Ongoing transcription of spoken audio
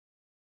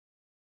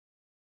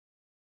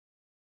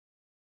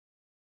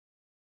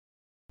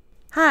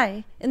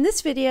Hi, in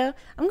this video,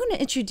 I'm going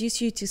to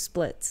introduce you to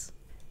splits.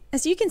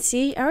 As you can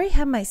see, I already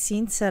have my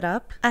scene set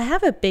up. I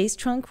have a base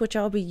trunk which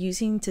I'll be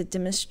using to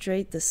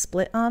demonstrate the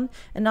split on,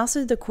 and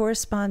also the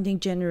corresponding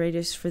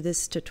generators for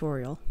this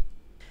tutorial.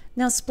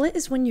 Now, split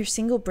is when your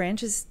single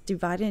branch is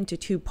divided into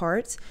two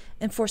parts,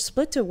 and for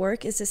split to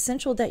work, it's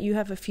essential that you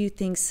have a few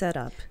things set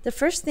up. The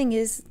first thing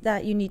is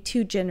that you need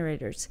two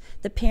generators,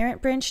 the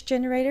parent branch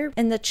generator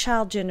and the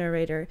child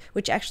generator,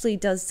 which actually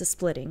does the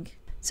splitting.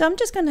 So I'm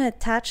just going to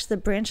attach the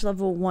branch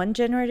level 1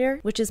 generator,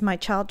 which is my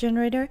child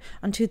generator,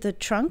 onto the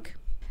trunk.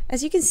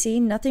 As you can see,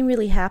 nothing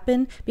really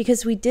happened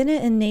because we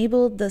didn't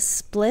enable the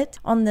split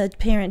on the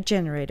parent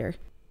generator.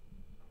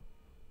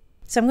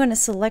 So I'm going to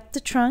select the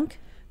trunk,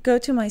 go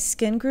to my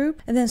skin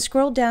group, and then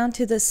scroll down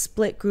to the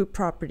split group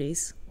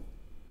properties.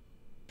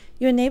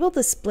 You enable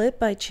the split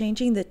by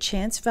changing the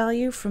chance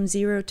value from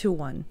 0 to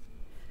 1.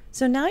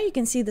 So now you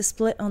can see the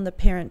split on the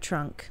parent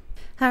trunk.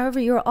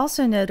 However, you'll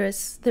also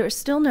notice there are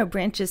still no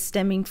branches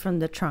stemming from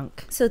the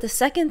trunk. So the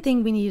second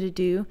thing we need to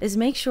do is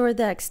make sure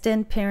that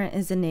extend parent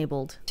is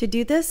enabled. To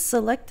do this,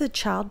 select the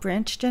child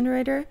branch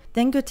generator,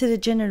 then go to the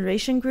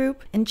generation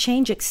group and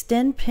change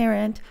extend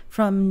parent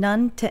from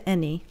none to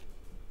any.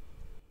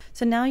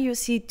 So now you'll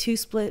see two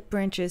split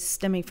branches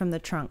stemming from the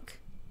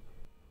trunk.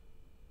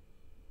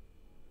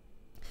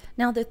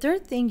 Now the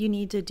third thing you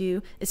need to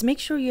do is make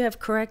sure you have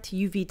correct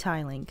UV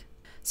tiling.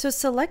 So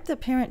select the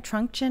parent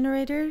trunk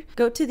generator,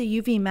 go to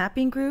the UV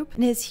mapping group,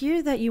 and it's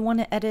here that you want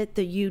to edit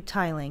the U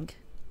tiling.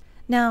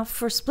 Now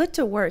for split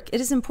to work,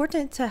 it is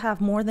important to have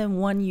more than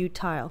one U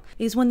tile,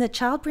 because when the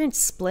child branch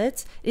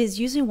splits, it is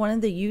using one of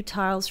the U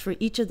tiles for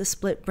each of the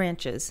split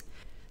branches.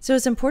 So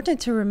it's important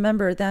to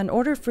remember that in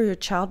order for your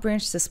child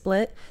branch to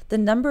split, the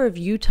number of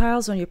U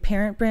tiles on your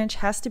parent branch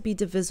has to be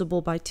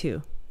divisible by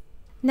 2.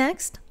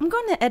 Next, I'm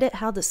going to edit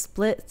how the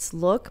splits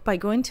look by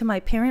going to my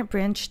parent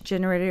branch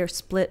generator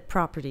split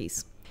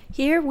properties.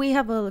 Here we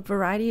have a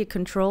variety of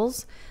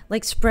controls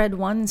like spread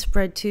 1 and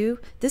spread 2.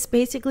 This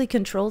basically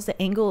controls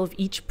the angle of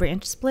each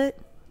branch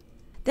split.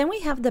 Then we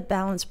have the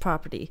balance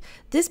property.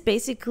 This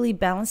basically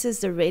balances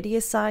the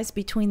radius size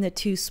between the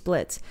two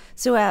splits.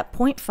 So at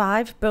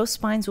 0.5, both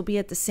spines will be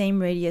at the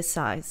same radius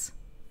size.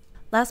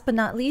 Last but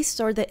not least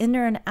are the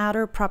inner and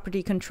outer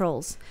property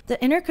controls.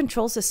 The inner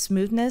controls the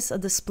smoothness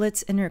of the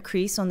split's inner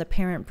crease on the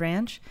parent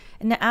branch,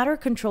 and the outer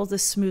controls the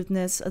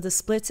smoothness of the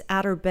split's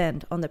outer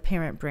bend on the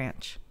parent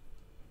branch.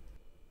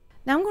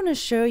 Now I'm going to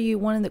show you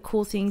one of the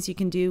cool things you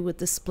can do with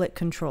the split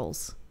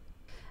controls.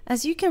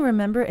 As you can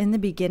remember in the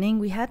beginning,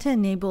 we had to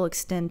enable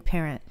extend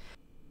parent.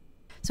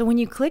 So when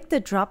you click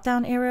the drop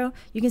down arrow,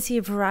 you can see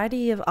a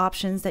variety of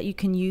options that you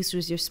can use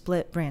with your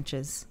split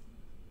branches,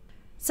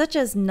 such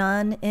as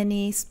none,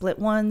 any, split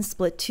 1,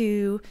 split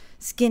 2,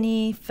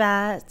 skinny,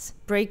 fat,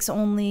 breaks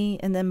only,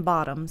 and then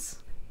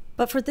bottoms.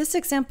 But for this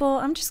example,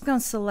 I'm just going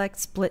to select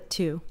split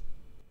 2.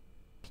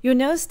 You'll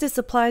notice this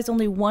applies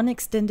only one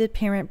extended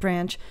parent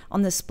branch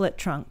on the split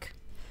trunk.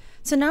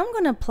 So now I'm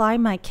going to apply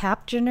my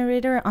cap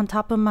generator on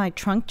top of my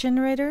trunk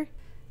generator.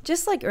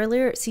 Just like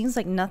earlier, it seems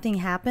like nothing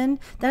happened.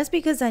 That's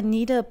because I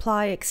need to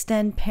apply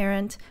extend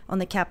parent on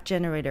the cap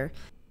generator.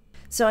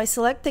 So I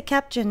select the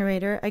cap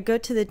generator, I go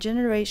to the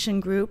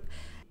generation group,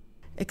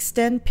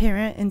 extend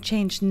parent, and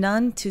change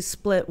none to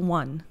split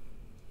 1.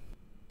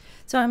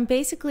 So I'm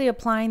basically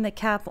applying the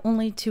cap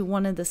only to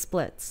one of the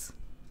splits.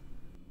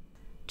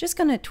 Just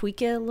going to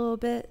tweak it a little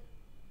bit.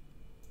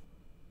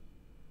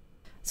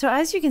 So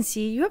as you can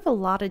see, you have a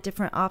lot of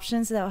different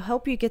options that will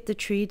help you get the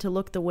tree to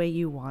look the way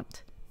you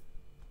want.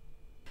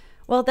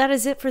 Well, that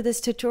is it for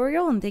this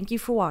tutorial, and thank you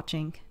for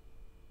watching.